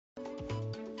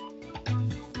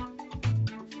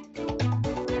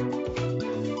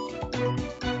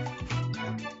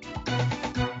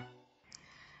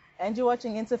And you're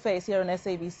watching Interface here on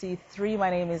SABC3. My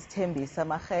name is Tembi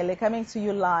Samachele, coming to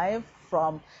you live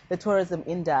from the Tourism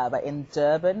Indaba in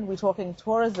Durban. We're talking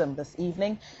tourism this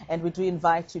evening, and we do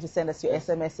invite you to send us your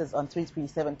SMSs on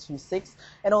 33726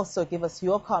 and also give us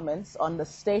your comments on the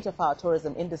state of our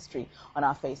tourism industry on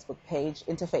our Facebook page,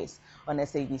 Interface on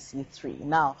SABC3.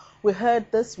 Now, we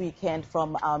heard this weekend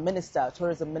from our minister,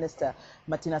 Tourism Minister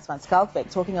Martinus van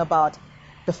Schalkwyk, talking about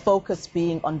the focus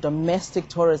being on domestic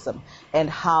tourism and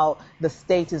how the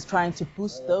state is trying to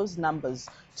boost those numbers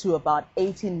to about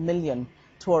 18 million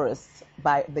tourists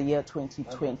by the year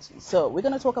 2020. So we're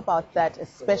going to talk about that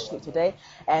especially today.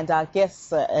 And our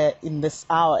guest in this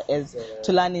hour is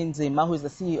Thulani Nzima, who is the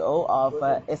CEO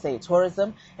of SA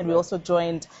Tourism. And we're also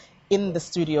joined in the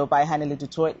studio by Haneli du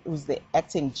Toit, who's the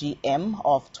acting GM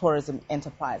of Tourism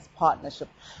Enterprise Partnership.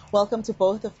 Welcome to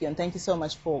both of you, and thank you so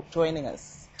much for joining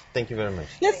us. Thank you very much.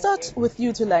 Let's start with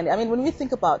you, Thulani. I mean, when we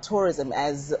think about tourism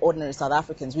as ordinary South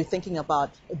Africans, we're thinking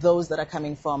about those that are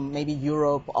coming from maybe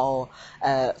Europe or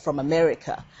from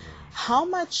America. How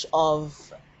much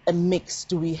of a mix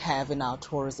do we have in our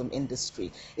tourism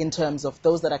industry in terms of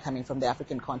those that are coming from the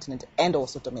African continent and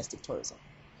also domestic tourism?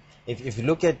 If you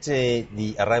look at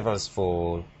the arrivals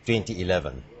for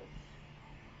 2011,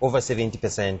 over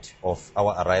 70% of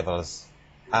our arrivals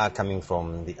are coming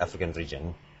from the African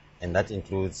region, and that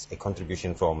includes a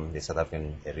contribution from the South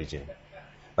African region.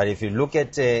 But if you look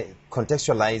at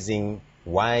contextualizing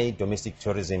why domestic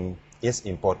tourism is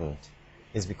important,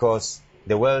 it's because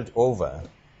the world over,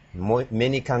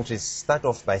 many countries start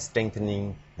off by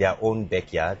strengthening their own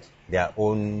backyard, their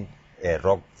own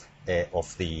rock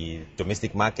of the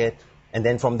domestic market, and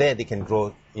then from there they can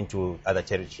grow into other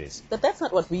territories. But that's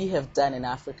not what we have done in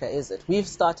Africa, is it? We've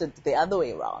started the other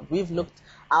way around. We've looked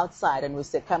outside and we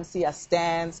said, come see our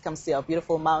stands, come see our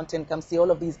beautiful mountain, come see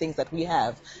all of these things that we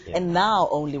have. Yeah. And now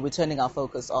only we're turning our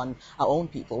focus on our own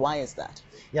people. Why is that?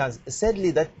 Yeah,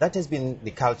 sadly that has been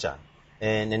the culture.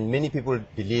 And many people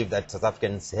believe that South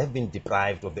Africans have been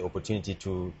deprived of the opportunity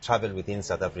to travel within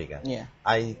South Africa. Yeah.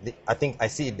 I think I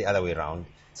see it the other way around.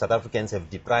 South Africans have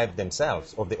deprived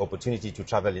themselves of the opportunity to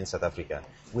travel in South Africa.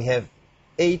 We have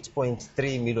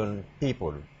 8.3 million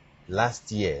people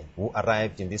last year who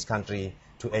arrived in this country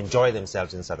to enjoy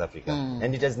themselves in South Africa.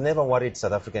 And it has never worried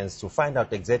South Africans to find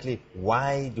out exactly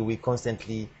why do we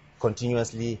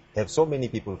continuously have so many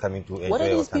people coming to enjoy our country. What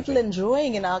are these people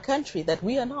enjoying in our country that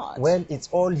we are not? Well, it's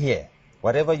all here.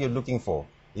 Whatever you're looking for,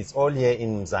 it's all here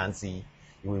in Mzansi.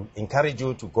 We encourage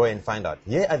you to go and find out.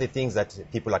 Here are the things that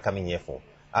people are coming here for.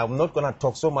 I'm not going to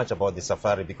talk so much about the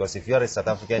safari because if you're a South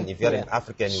African, if you're an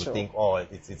African, you think, oh,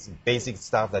 it's basic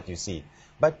stuff that you see.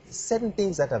 But certain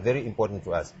things that are very important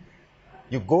to us.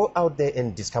 You go out there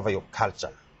and discover your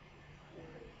culture,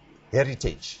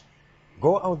 heritage.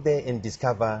 Go out there and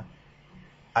discover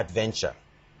adventure.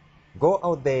 Go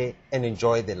out there and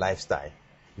enjoy the lifestyle.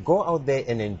 Go out there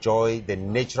and enjoy the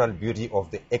natural beauty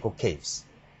of the eco caves.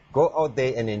 Go out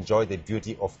there and enjoy the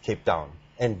beauty of Cape Town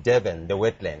and Durban, the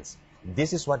wetlands.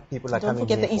 This is what people are coming here for.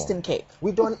 Don't forget the Eastern Cape.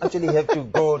 We don't actually have to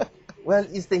go. Well,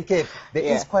 Eastern Cape, there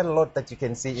is quite a lot that you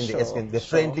can see in the Eastern, the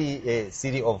friendly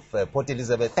city of Port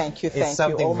Elizabeth. Thank you, it's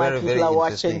something all very, very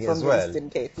interesting from as well. The Eastern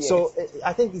Cape, yes. So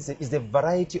I think it's the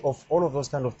variety of all of those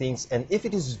kind of things, and if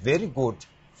it is very good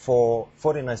for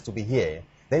foreigners to be here,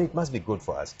 then it must be good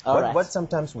for us. What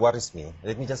sometimes worries me,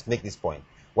 let me just make this point.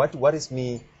 What worries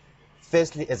me,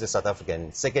 firstly as a South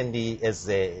African, secondly as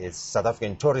South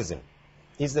African tourism,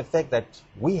 is the fact that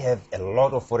we have a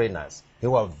lot of foreigners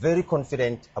who are very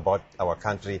confident about our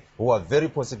country, who are very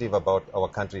positive about our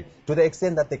country, to the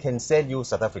extent that they can sell you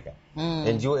South Africa.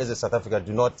 And you as a South African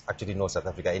do not actually know South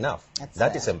Africa enough.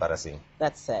 That is embarrassing.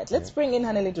 That's sad. Let's bring in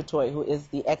Haneli du Toit, who is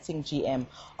the acting GM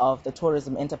of the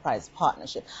Tourism Enterprise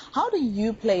Partnership. How do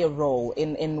you play a role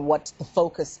in what the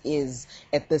focus is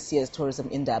at this year's Tourism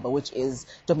Indaba, which is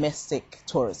domestic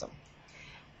tourism?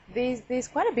 There's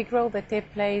quite a big role that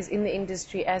TEP plays in the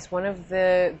industry as one of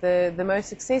the most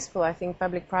successful, I think,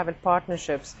 public-private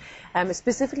partnerships,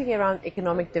 specifically around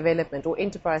economic development or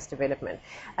enterprise development.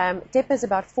 TEP has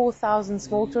about 4,000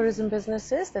 small tourism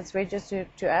businesses that's registered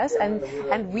to us,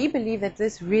 and we believe that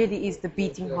this really is the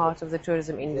beating heart of the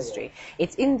tourism industry.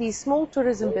 It's in these small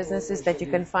tourism businesses that you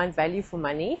can find value for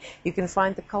money, you can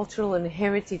find the cultural and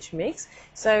heritage mix.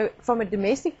 So from a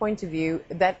domestic point of view,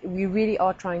 that we really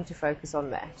are trying to focus on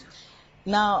that.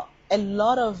 Now, a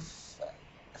lot of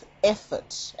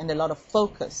effort and a lot of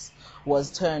focus was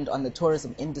turned on the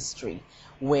tourism industry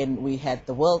when we had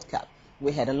the World Cup.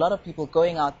 We had a lot of people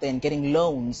going out there and getting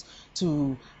loans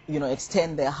to,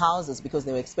 extend their houses because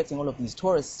they were expecting all of these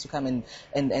tourists to come in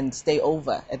and stay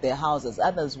over at their houses.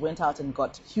 Others went out and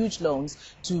got huge loans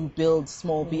to build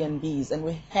small B&Bs, and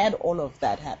we had all of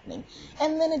that happening.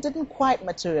 And then it didn't quite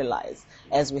materialize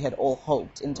as we had all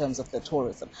hoped in terms of the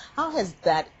tourism. How has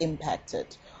that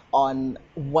impacted on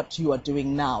what you are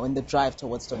doing now in the drive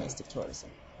towards domestic tourism?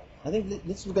 I think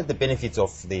let's look at the benefits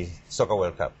of the Soccer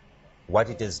World Cup, what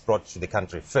it has brought to the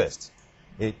country first.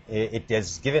 It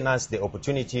has given us the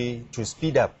opportunity to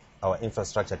speed up our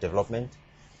infrastructure development.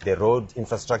 The road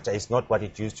infrastructure is not what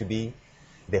it used to be.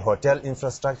 The hotel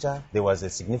infrastructure, there was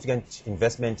a significant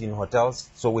investment in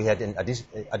hotels, so we had an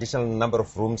additional number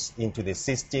of rooms into the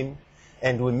system,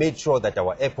 and we made sure that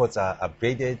our airports are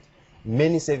upgraded.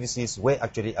 Many services were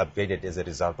actually upgraded as a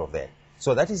result of that.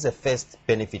 So that is the first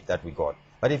benefit that we got.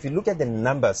 But if you look at the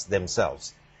numbers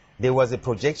themselves, there was a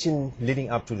projection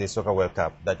leading up to the Soccer World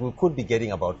Cup that we could be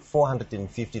getting about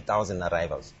 450,000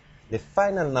 arrivals. The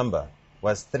final number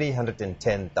was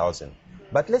 310,000.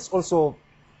 But let's also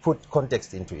put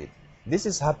context into it. This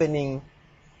is happening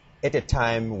at a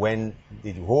time when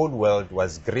the whole world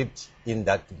was gripped in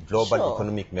that global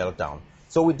economic meltdown.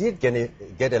 So we did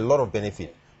get a lot of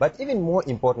benefit. But even more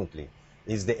importantly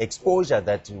is the exposure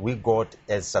that we got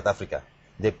as South Africa.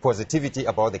 The positivity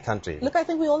about the country. Look, I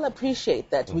think we all appreciate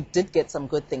that we did get some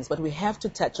good things, but we have to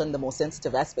touch on the more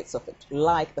sensitive aspects of it,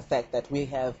 like the fact that we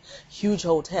have huge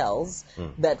hotels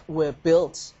that were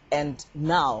built and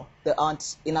now there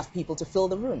aren't enough people to fill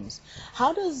the rooms.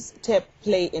 How does TEP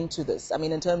play into this? I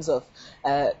mean, in terms of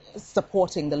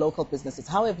supporting the local businesses,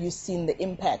 how have you seen the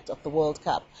impact of the World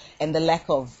Cup and the lack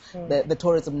of the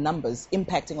tourism numbers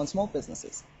impacting on small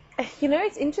businesses?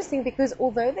 It's interesting because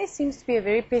although there seems to be a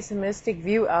very pessimistic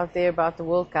view out there about the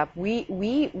World Cup,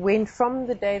 we went from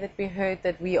the day that we heard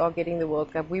that we are getting the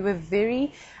World Cup, we were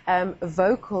very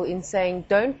vocal in saying,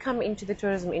 don't come into the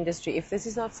tourism industry if this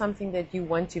is not something that you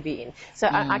want to be in. So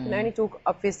I can only talk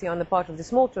obviously on the part of the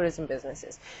small tourism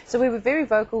businesses. So we were very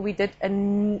vocal. We did a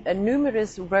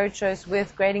numerous roadshows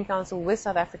with Grading Council, with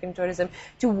South African Tourism,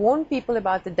 to warn people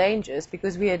about the dangers,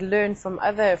 because we had learned from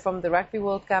the Rugby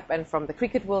World Cup and from the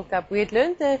Cricket World Cup, we had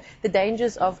learned the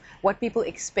dangers of what people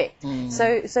expect.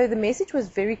 So the message was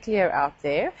very clear out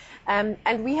there,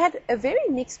 and we had a very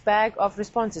mixed bag of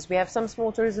responses. We have some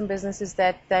small tourism businesses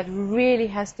that really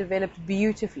has developed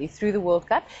beautifully through the World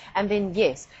Cup, and then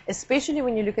yes, especially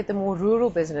when you look at the more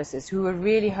rural businesses who were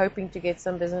really hoping to get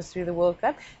some business through the World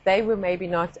Cup, they were maybe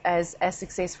not as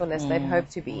successful as they'd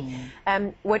hoped to be.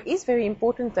 What is very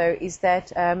important though is that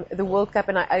the World Cup,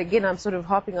 and I'm sort of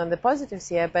harping on the positives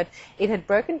here, but it had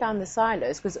broken down the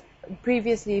silos, because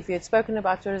previously, if you had spoken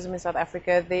about tourism in South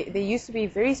Africa, there used to be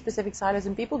very specific silos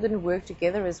and people didn't work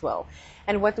together as well.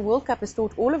 And what the World Cup has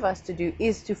taught all of us to do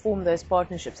is to form those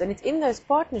partnerships. And it's in those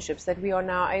partnerships that we are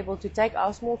now able to take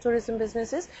our small tourism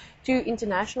businesses to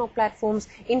international platforms,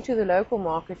 into the local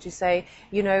market, to say,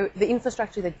 the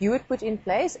infrastructure that you had put in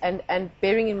place, and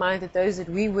bearing in mind that those that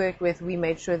we work with, we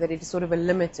made sure that it is sort of a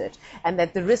limited and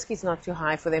that the risk is not too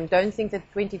high for them. Don't think that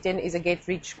 2010 is a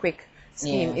get-rich-quick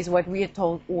scheme, is what we had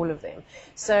told all of them.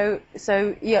 So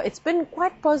yeah, it's been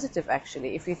quite positive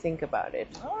actually, if you think about it.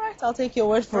 All right, I'll take your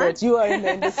word for it. You are in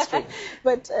the industry.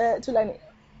 But Thulani,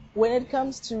 when it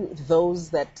comes to those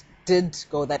that did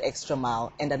go that extra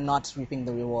mile and are not reaping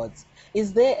the rewards,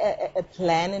 is there a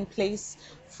plan in place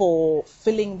for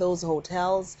filling those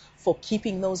hotels, for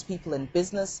keeping those people in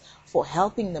business, for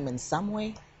helping them in some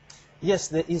way? Yes,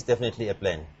 there is definitely a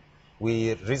plan.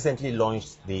 We recently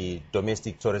launched the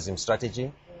domestic tourism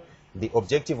strategy. The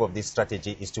objective of this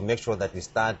strategy is to make sure that we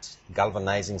start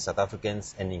galvanizing South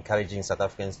Africans and encouraging South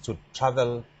Africans to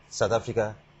travel South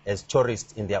Africa as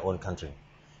tourists in their own country.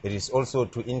 It is also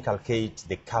to inculcate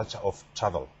the culture of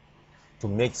travel, to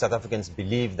make South Africans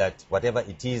believe that whatever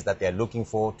it is that they are looking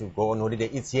for to go on holiday,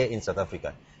 it's here in South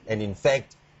Africa. And in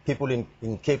fact, people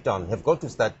in Cape Town have got to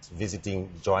start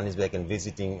visiting Johannesburg and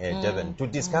visiting Durban to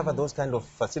discover those kind of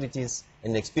facilities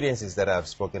and experiences that I've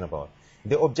spoken about.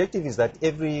 The objective is that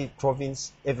every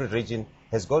province, every region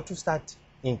has got to start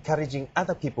encouraging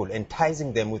other people,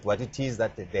 enticing them with what it is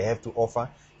that they have to offer,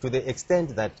 to the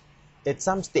extent that at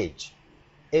some stage,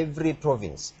 every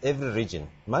province, every region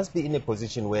must be in a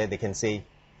position where they can say,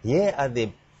 here are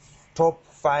the top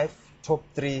 5, top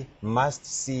 3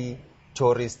 must-see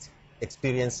tourist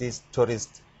experiences,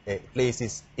 tourist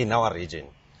places in our region.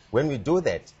 When we do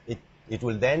that, it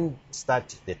will then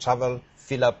start the travel,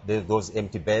 fill up those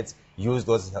empty beds, use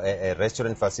those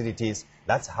restaurant facilities.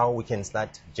 That's how we can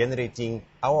start generating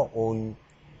our own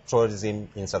tourism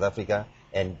in South Africa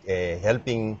and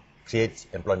helping create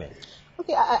employment.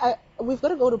 Okay, we've got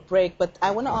to go to break, but I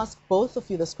want to ask both of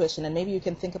you this question, and maybe you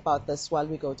can think about this while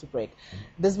we go to break.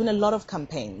 There's been a lot of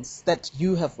campaigns that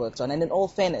you have worked on, and in all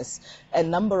fairness, a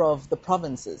number of the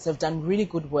provinces have done really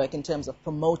good work in terms of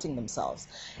promoting themselves.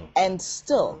 And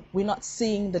still, we're not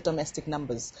seeing the domestic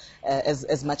numbers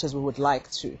as much as we would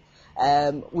like to.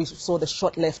 We saw the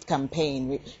Short Left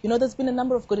campaign. There's been a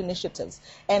number of good initiatives,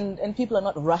 and people are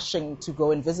not rushing to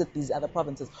go and visit these other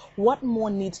provinces. What more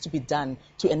needs to be done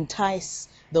to entice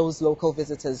those local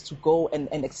visitors to go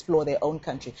and explore their own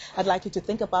country? I'd like you to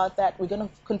think about that. We're going to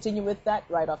continue with that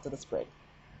right after this break.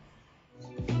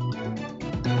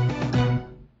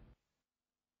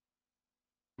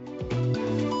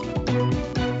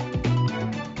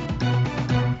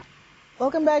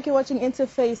 Welcome back. You're watching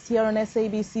Interface here on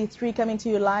SABC3, coming to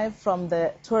you live from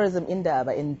the Tourism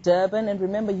Indaba in Durban. And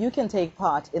remember, you can take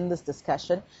part in this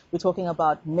discussion. We're talking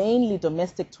about mainly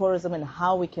domestic tourism and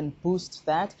how we can boost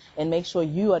that and make sure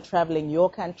you are traveling your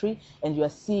country and you are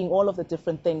seeing all of the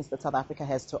different things that South Africa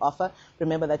has to offer.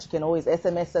 Remember that you can always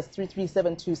SMS us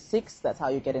 33726. That's how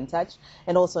you get in touch.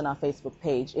 And also on our Facebook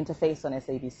page, Interface on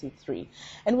SABC3.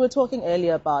 And we were talking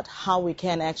earlier about how we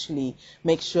can actually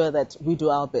make sure that we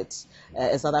do our bit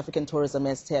as South African Tourism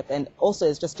STEP, and also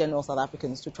as just general South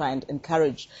Africans, to try and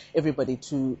encourage everybody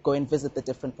to go and visit the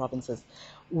different provinces.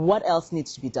 What else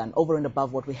needs to be done over and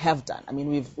above what we have done? I mean,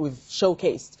 we've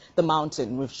showcased the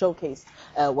mountain, we've showcased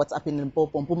what's up in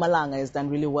Limpopo. Mpumalanga has done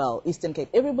really well. Eastern Cape,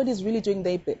 everybody's really doing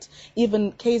their bit.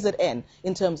 Even KZN,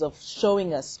 in terms of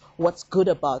showing us what's good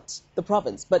about the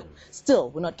province. But still,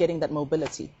 we're not getting that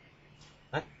mobility.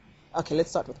 Okay, let's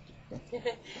start with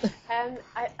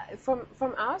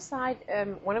from our side,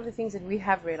 one of the things that we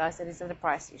have realized that is the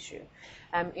price issue.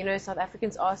 South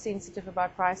Africans are sensitive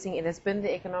about pricing. It has been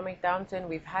the economic downturn.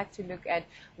 We've had to look at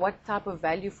what type of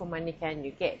value for money can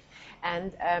you get.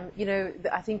 And,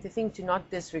 I think the thing to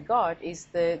not disregard is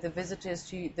the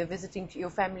visiting to your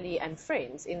family and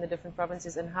friends in the different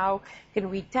provinces, and how can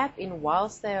we tap in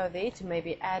whilst they are there to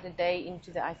maybe add a day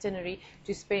into the itinerary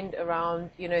to spend around,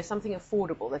 something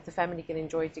affordable that the family can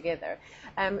enjoy together.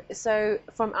 So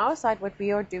from our side, what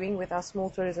we are doing with our small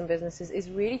tourism businesses is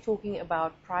really talking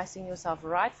about pricing yourself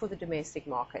right for the domestic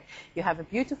market. You have a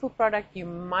beautiful product, you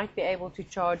might be able to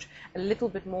charge a little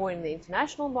bit more in the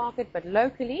international market, but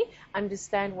locally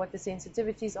understand what the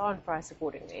sensitivities are and price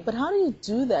accordingly. But how do you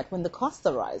do that when the costs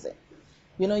are rising?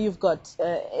 You've got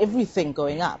everything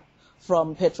going up,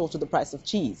 from petrol to the price of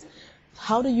cheese.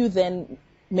 How do you then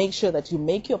make sure that you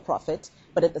make your profit,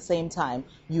 but at the same time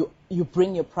you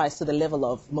bring your price to the level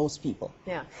of most people?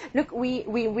 Yeah. Look,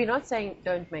 we're not saying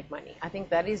don't make money. I think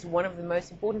that is one of the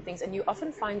most important things. And you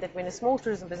often find that when a small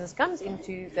tourism business comes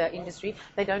into the industry,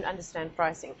 they don't understand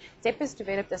pricing. TEP has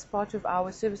developed, as part of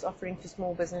our service offering to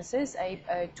small businesses, a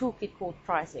toolkit called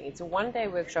Pricing. It's a one-day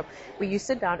workshop where you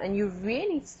sit down and you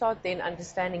really start then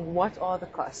understanding what are the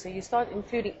costs. So you start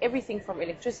including everything from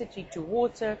electricity to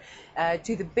water,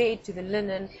 to the bed, to the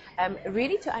linen,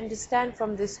 really to understand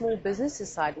from the small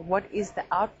businesses side what is the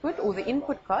output or the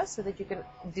input cost, so that you can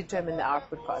determine the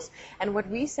output cost. And what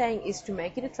we're saying is to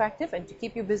make it attractive and to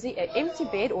keep you busy. An empty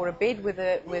bed or a bed with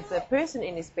a person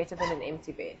in is better than an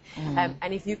empty bed.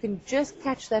 And if you can just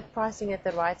catch that pricing at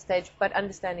the right stage, but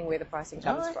understanding where the pricing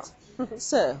comes from.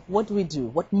 Sir, what do we do?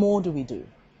 What more do we do?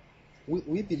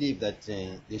 We believe that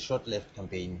the Short Left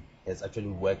campaign has actually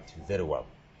worked very well.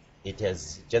 It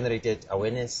has generated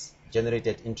awareness,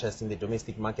 generated interest in the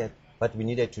domestic market, but we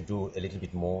needed to do a little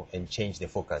bit more and change the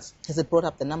focus. Has it brought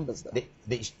up the numbers, though?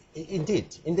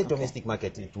 Indeed, in the domestic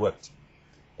market it worked.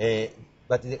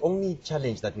 But the only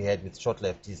challenge that we had with Short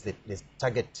Left is the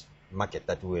target market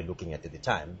that we were looking at the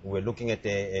time. We were looking at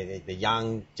the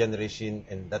young generation,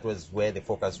 and that was where the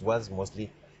focus was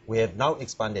mostly. We have now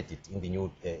expanded it in the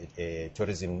new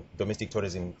domestic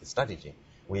tourism strategy.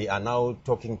 We are now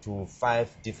talking to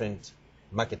 5 different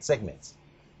market segments,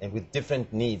 and with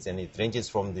different needs, and it ranges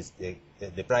from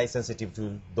the price sensitive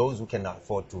to those who can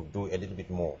afford to do a little bit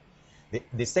more.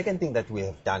 The second thing that we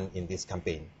have done in this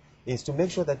campaign is to make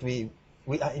sure that we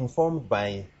are informed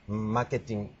by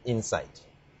marketing insight.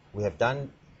 We have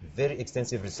done very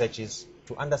extensive researches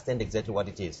to understand exactly what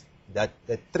it is. That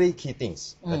the 3 key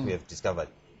things that we have discovered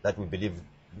that we believe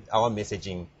our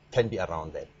messaging can be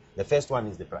around that. The first one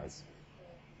is the price.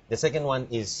 The second one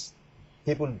is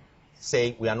people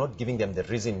say we are not giving them the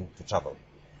reason to travel.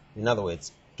 In other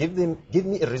words, give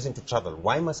me a reason to travel.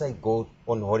 Why must I go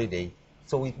on holiday?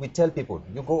 So we tell people,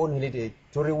 you go on holiday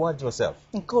to reward yourself.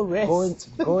 Go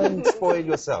rest. Go and spoil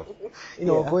yourself.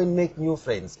 Go and make new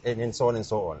friends, and so on and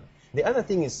so on. The other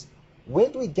thing is, where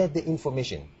do we get the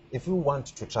information if we want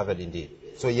to travel indeed?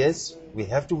 So yes, we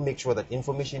have to make sure that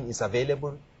information is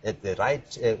available at the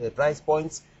right price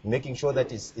points, making sure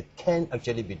that it can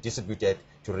actually be distributed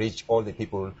to reach all the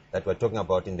people that we're talking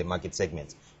about in the market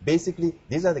segments. Basically,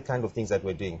 these are the kind of things that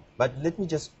we're doing. But let me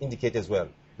just indicate as well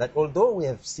that although we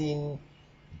have seen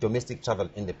domestic travel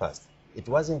in the past, it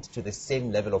wasn't to the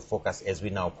same level of focus as we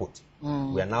now put.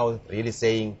 We are now really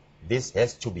saying this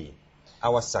has to be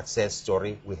our success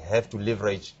story. We have to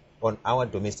leverage on our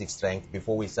domestic strength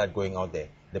before we start going out there.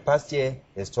 The past year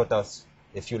has taught us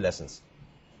a few lessons.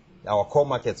 Our core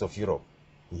markets of Europe,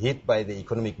 hit by the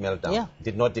economic meltdown,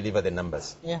 did not deliver the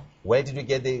numbers. Where did we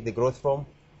get the growth from?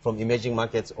 From emerging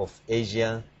markets of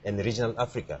Asia and regional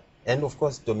Africa. And of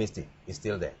course, domestic is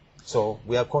still there. So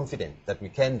we are confident that we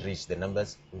can reach the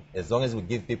numbers as long as we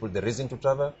give people the reason to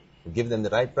travel, we give them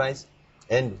the right price,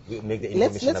 and we make the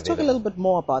information available. Let's talk a little bit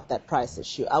more about that price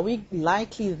issue. Are we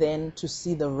likely then to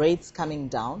see the rates coming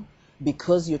down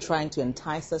because you're trying to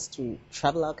entice us to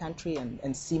travel our country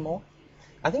and see more?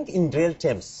 I think in real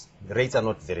terms, the rates are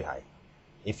not very high.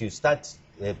 If you start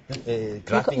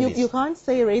graphing this... You can't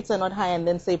say rates are not high and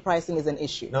then say pricing is an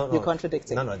issue. No, you're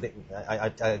contradicting. No,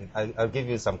 I'll give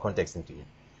you some context into it.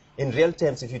 In real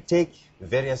terms, if you take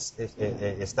various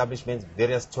establishments,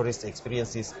 various tourist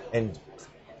experiences, and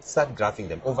start graphing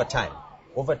them over time,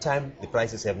 the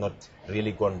prices have not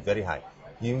really gone very high.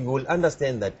 You will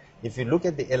understand that if you look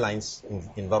at the airlines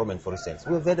environment, for instance,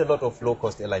 we've had a lot of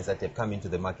low-cost airlines that have come into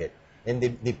the market, and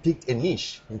they picked a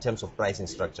niche in terms of pricing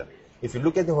structure. If you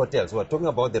look at the hotels, we're talking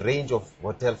about the range of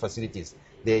hotel facilities.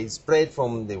 They spread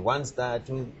from the 1-star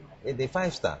to the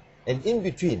 5-star. And in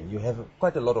between, you have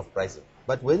quite a lot of pricing.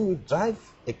 But when you drive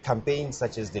a campaign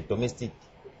such as the domestic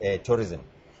tourism,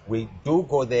 we do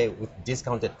go there with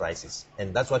discounted prices.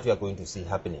 And that's what we are going to see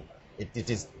happening. It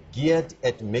is geared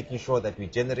at making sure that we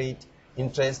generate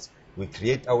interest, we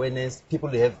create awareness, people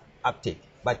have uptake.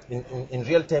 But in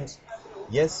real terms,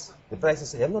 yes, the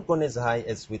prices have not gone as high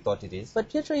as we thought it is. But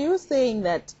Pietro, you're saying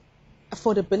that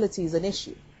affordability is an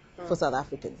issue for South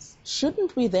Africans.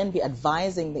 Shouldn't we then be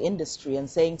advising the industry and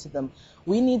saying to them,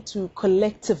 we need to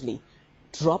collectively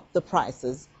drop the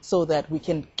prices so that we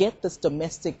can get this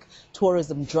domestic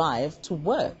tourism drive to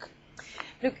work?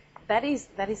 Look, that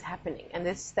is happening, and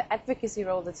this is the advocacy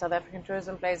role that South African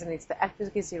tourism plays, and it's the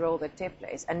advocacy role that TEP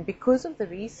plays. And because of the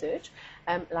research,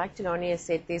 like Thulani has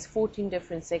said, there's 14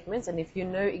 different segments, and if you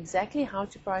know exactly how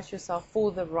to price yourself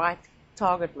for the right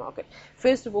target market.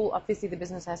 First of all, obviously the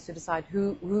business has to decide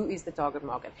who is the target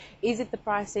market. Is it the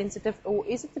price sensitive, or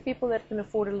is it the people that can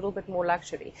afford a little bit more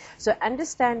luxury? So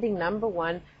understanding, number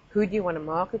one, who do you want to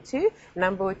market to?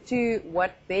 Number two,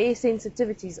 what their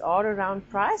sensitivities are around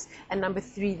price, and number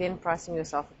three, then pricing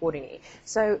yourself accordingly.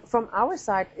 So from our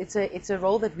side, it's a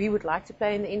role that we would like to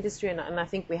play in the industry, and I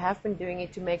think we have been doing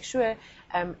it to make sure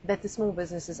that the small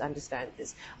businesses understand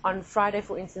this. On Friday,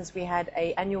 for instance, we had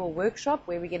an annual workshop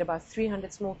where we get about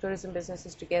 300 small tourism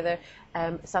businesses together.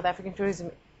 South African Tourism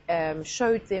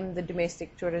showed them the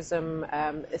domestic tourism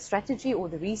strategy, or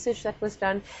the research that was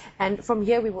done, and from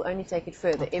here we will only take it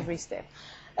further, every step.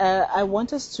 I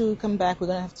want us to come back. We're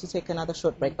going to have to take another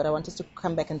short break, but I want us to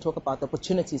come back and talk about the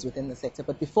opportunities within the sector.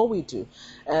 But before we do,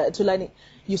 Thulani,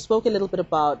 you spoke a little bit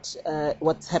about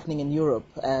what's happening in Europe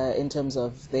in terms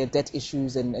of their debt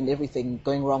issues and everything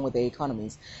going wrong with their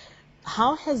economies.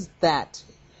 How has that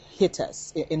hit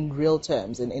us in real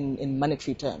terms, in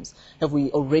monetary terms? Have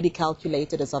we already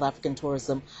calculated as South African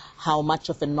tourism how much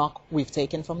of a knock we've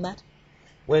taken from that?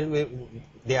 Well,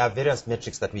 there are various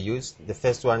metrics that we use. The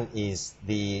first one is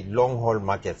the long-haul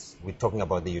markets. We're talking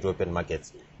about the European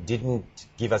markets. Didn't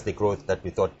give us the growth that we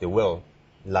thought they will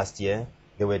last year.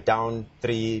 They were down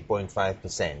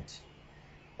 3.5%.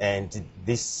 And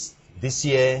this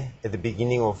year, at the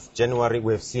beginning of January,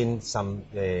 we've seen some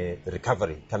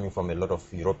recovery coming from a lot of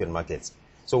European markets.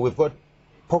 So we've got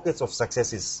pockets of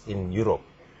successes in Europe.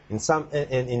 In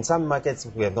some markets,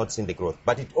 we have not seen the growth.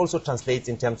 But it also translates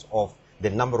in terms of the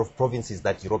number of provinces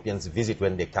that Europeans visit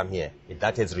when they come here.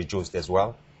 That has reduced as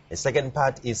well. The second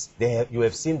part is you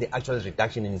have seen the actual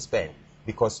reduction in spend,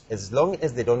 because as long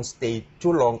as they don't stay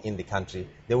too long in the country,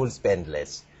 they will spend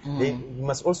less. You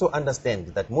must also understand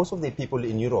that most of the people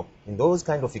in Europe, in those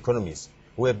kind of economies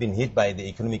who have been hit by the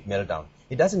economic meltdown,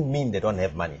 it doesn't mean they don't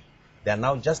have money. They are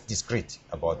now just discreet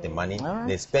about the money. Right.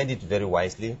 They spend it very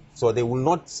wisely, so they will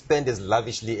not spend as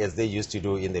lavishly as they used to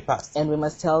do in the past. And we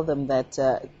must tell them that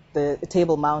the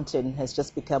Table Mountain has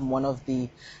just become one of the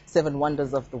 7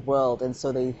 wonders of the world, and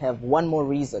so they have one more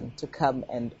reason to come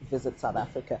and visit South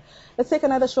Africa. Let's take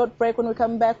another short break. When we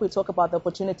come back, we talk about the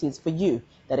opportunities for you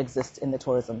that exist in the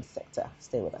tourism sector.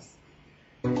 Stay with us.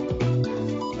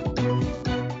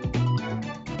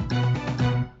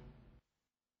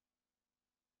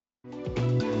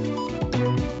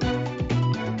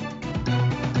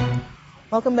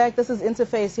 Welcome back. This is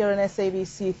Interface here on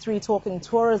SABC3 talking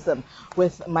tourism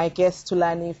with my guest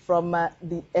Thulani from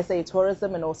the SA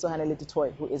Tourism and also Haneli du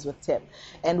Toit, who is with TEP.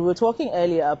 And we were talking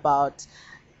earlier about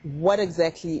what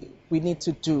exactly we need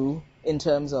to do in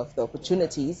terms of the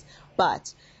opportunities.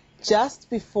 But just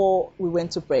before we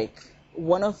went to break,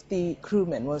 one of the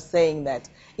crewmen was saying that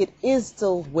it is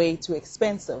still way too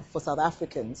expensive for South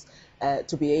Africans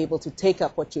to be able to take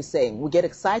up what you're saying. We get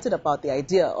excited about the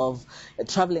idea of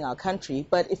traveling our country,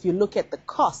 but if you look at the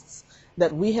costs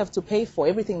that we have to pay for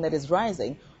everything that is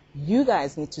rising, you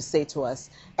guys need to say to us,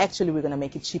 actually, we're going to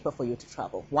make it cheaper for you to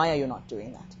travel. Why are you not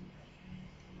doing that?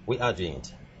 We are doing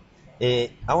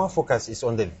it. Our focus is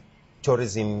on the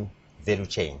tourism value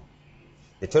chain.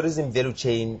 The tourism value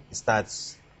chain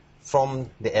starts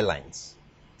from the airlines,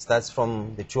 starts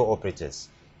from the tour operators,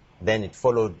 then it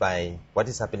followed by what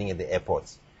is happening at the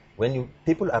airports. When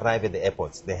people arrive at the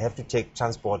airports, they have to take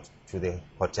transport to the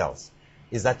hotels.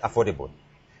 Is that affordable?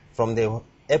 From the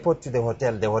airport to the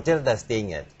hotel they're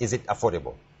staying at, is it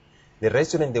affordable? The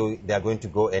restaurant they are going to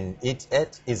go and eat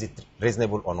at, is it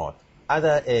reasonable or not?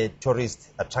 Other tourist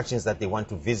attractions that they want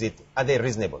to visit, are they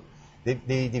reasonable?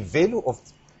 The value of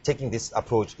taking this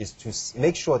approach is to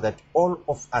make sure that all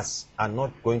of us are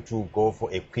not going to go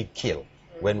for a quick kill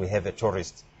when we have a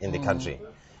tourist in the country.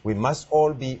 We must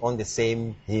all be on the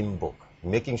same hymn book,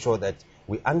 making sure that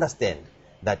we understand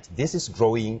that this is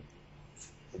growing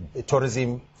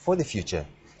tourism for the future.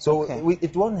 So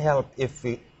it won't help if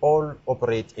we all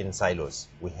operate in silos.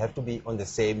 We have to be on the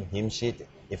same hymn sheet.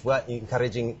 If we are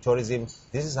encouraging tourism,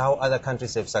 this is how other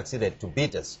countries have succeeded to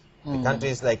beat us. The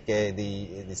countries like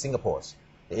the Singapores,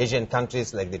 the Asian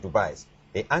countries like the Dubais,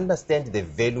 they understand the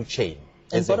value chain.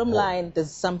 And bottom line,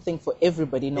 there's something for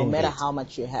everybody, no matter how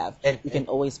much you have. And you can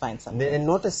always find something. And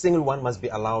not a single one must be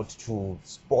allowed to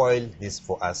spoil this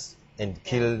for us and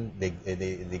kill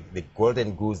the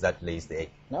golden goose that lays the egg.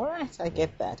 All right, I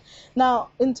get that. Now,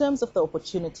 in terms of the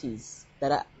opportunities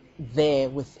that are there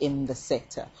within the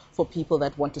sector for people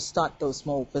that want to start those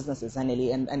small businesses,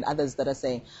 Haneli, and others that are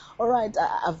saying, all right,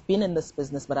 I've been in this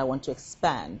business, but I want to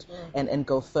expand and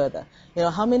go further. You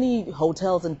know, how many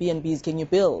hotels and B&Bs can you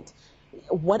build?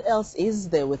 What else is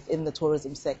there within the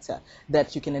tourism sector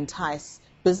that you can entice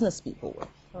business people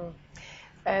with?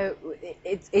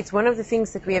 It's one of the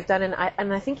things that we have done,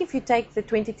 and I think if you take the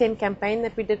 2010 campaign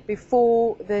that we did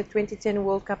before the 2010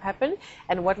 World Cup happened,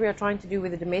 and what we are trying to do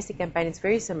with the domestic campaign, it's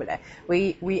very similar.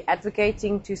 We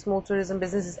advocating to small tourism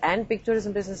businesses and big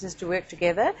tourism businesses to work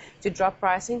together to drop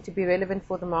pricing to be relevant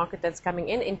for the market that's coming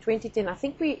in. In 2010, I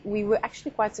think we were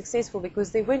actually quite successful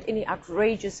because there weren't any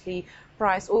outrageously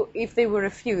priced, or if there were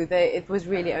a few, it was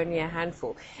really only a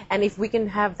handful. And if we can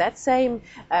have that same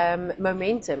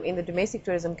momentum in the domestic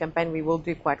tourism campaign, we will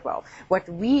do quite well. What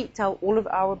we tell all of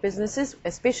our businesses,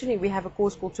 especially we have a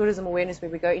course called Tourism Awareness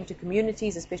where we go into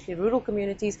communities, especially rural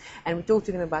communities, and we talk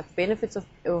to them about the benefits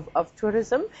of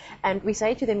tourism. And we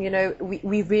say to them, you know,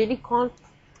 we really can't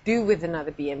do with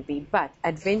another B&B, but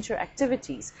adventure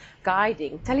activities,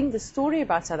 guiding, telling the story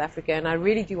about South Africa, and I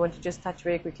really do want to just touch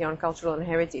very quickly on cultural and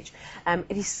heritage.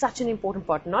 It is such an important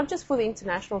part, not just for the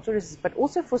international tourists, but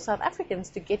also for South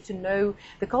Africans to get to know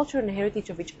the culture and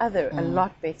heritage of each other a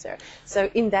lot better. So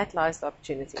in that lies the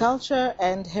opportunity. Culture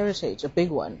and heritage, a big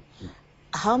one.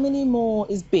 How many more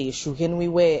is Beshu can we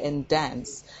wear and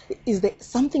dance? Is there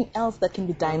something else that can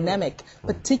be dynamic,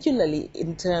 particularly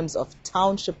in terms of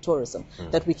township tourism,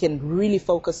 that we can really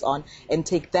focus on and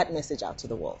take that message out to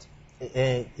the world?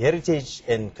 Heritage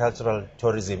and cultural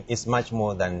tourism is much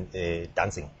more than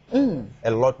dancing.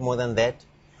 A lot more than that.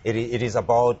 It is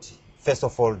about, first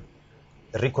of all,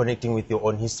 reconnecting with your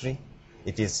own history.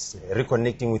 It is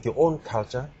reconnecting with your own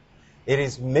culture. It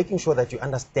is making sure that you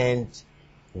understand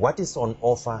what is on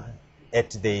offer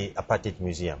at the Apartheid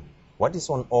Museum, what is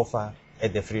on offer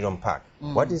at the Freedom Park,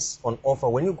 what is on offer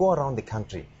when you go around the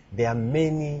country. There are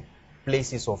many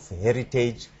places of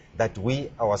heritage that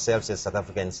we ourselves as South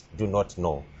Africans do not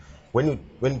know. When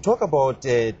you talk about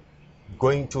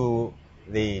going to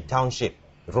the township,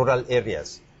 rural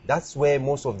areas, that's where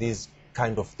most of these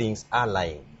kind of things are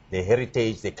lying, the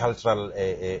heritage, the cultural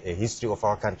history of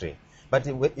our country. But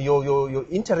your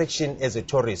interaction as a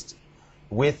tourist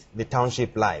with the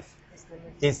township life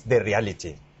is the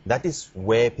reality. That is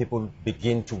where people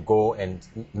begin to go and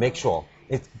make sure.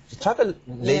 Travel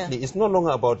lately is no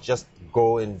longer about just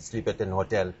go and sleep at an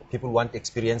hotel. People want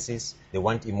experiences, they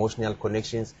want emotional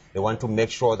connections, they want to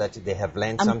make sure that they have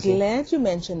learned something. I'm glad you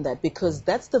mentioned that, because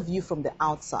that's the view from the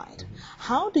outside.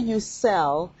 How do you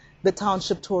sell the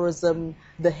township tourism,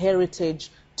 the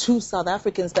heritage, to South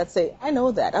Africans that say, I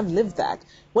know that, I've lived that.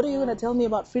 What are you going to tell me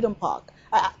about Freedom Park?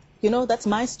 that's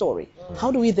my story.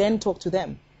 How do we then talk to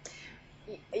them?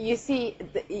 You see,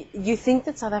 you think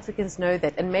that South Africans know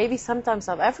that, and maybe sometimes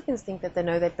South Africans think that they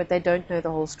know that, but they don't know the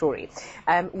whole story.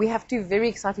 We have two very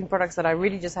exciting products that I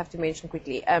really just have to mention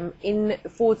quickly. In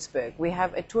Fordsburg, we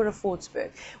have a tour of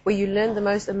Fordsburg, where you learn the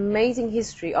most amazing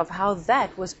history of how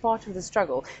that was part of the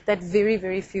struggle that very,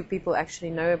 very few people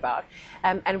actually know about.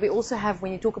 And we also have,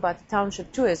 when you talk about the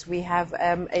township tours, we have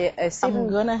a seven... I'm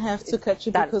going to have to cut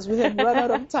you because we have run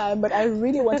out of time, but I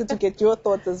really wanted to get your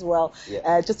thoughts as well.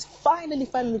 Yeah. Just finally,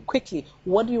 quickly,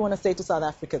 what do you want to say to South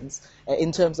Africans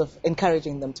in terms of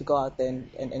encouraging them to go out there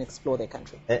and explore their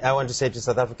country? I want to say to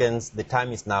South Africans, the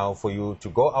time is now for you to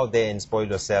go out there and spoil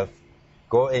yourself.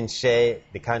 Go and share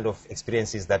the kind of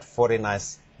experiences that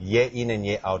foreigners year in and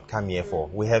year out come here for.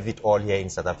 We have it all here in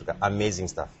South Africa. Amazing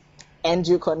stuff. And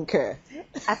you concur?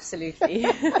 Absolutely.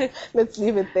 Let's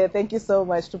leave it there. Thank you so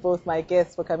much to both my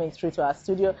guests for coming through to our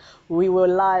studio. We were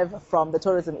live from the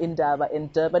Tourism Indaba in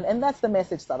Durban, and that's the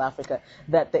message, South Africa,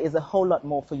 that there is a whole lot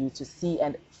more for you to see,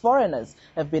 and foreigners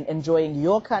have been enjoying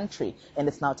your country, and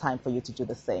it's now time for you to do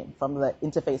the same. From the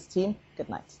Interface team, good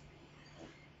night.